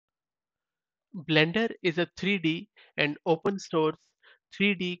Blender is a 3D and open source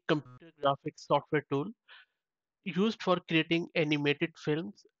 3D computer graphics software tool used for creating animated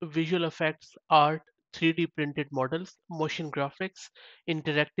films, visual effects, art, 3D printed models, motion graphics,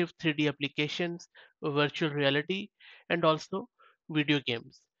 interactive 3D applications, virtual reality, and also video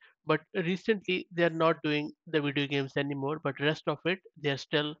games. But recently, they are not doing the video games anymore, but rest of it, they are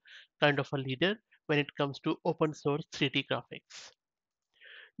still kind of a leader when it comes to open source 3D graphics.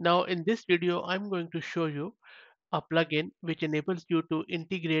 Now, in this video, I'm going to show you a plugin which enables you to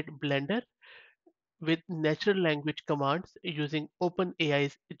integrate Blender with natural language commands using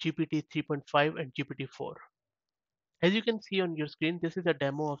OpenAI's GPT 3.5 and GPT-4. As you can see on your screen, this is a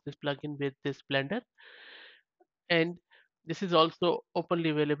demo of this plugin with this Blender, and this is also openly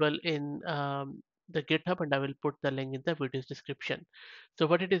available in the GitHub, and I will put the link in the video's description. So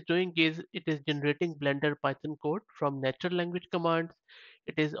what it is doing is it is generating Blender Python code from natural language commands.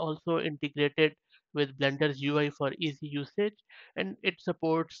 It is also integrated with Blender's UI for easy usage, and it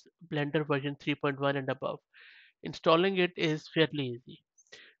supports Blender version 3.1 and above. Installing it is fairly easy.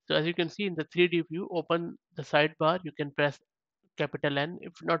 So as you can see in the 3D view, open the sidebar, you can press capital N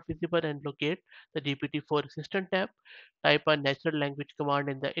if not visible and locate the GPT-4 Assistant tab. Type a natural language command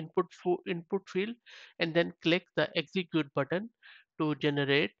in the input field and then click the execute button to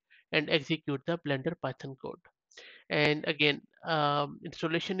generate and execute the Blender Python code. And again,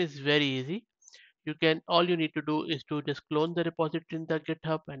 installation is very easy. You can all you need to do is to just clone the repository in the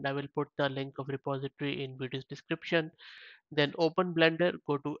GitHub, and I will put the link of repository in video's description. Then open Blender,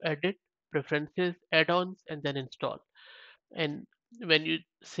 go to Edit, Preferences, Add-ons, and then Install. And when you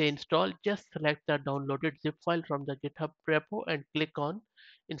say install, just select the downloaded zip file from the GitHub repo and click on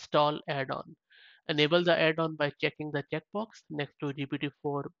Install Add-on. Enable the add-on by checking the checkbox next to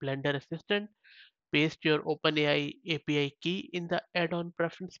GPT-4 Blender Assistant. Paste your OpenAI API key in the add-on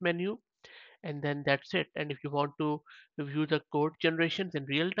preference menu, and then that's it. And if you want to view the code generations in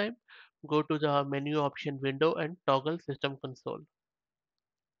real time, go to the menu option window and toggle System Console.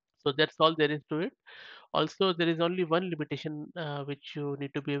 So that's all there is to it. Also, there is only one limitation which you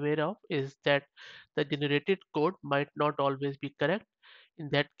need to be aware of is that the generated code might not always be correct. In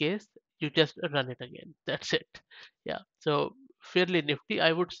that case, you just run it again. That's it. Yeah. So fairly nifty,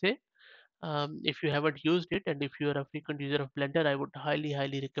 I would say. If you haven't used it and if you are a frequent user of Blender, I would highly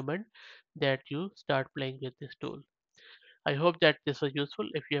recommend that you start playing with this tool. I hope that this was useful.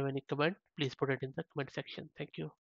 If you have any comment, please put it in the comment section. Thank you.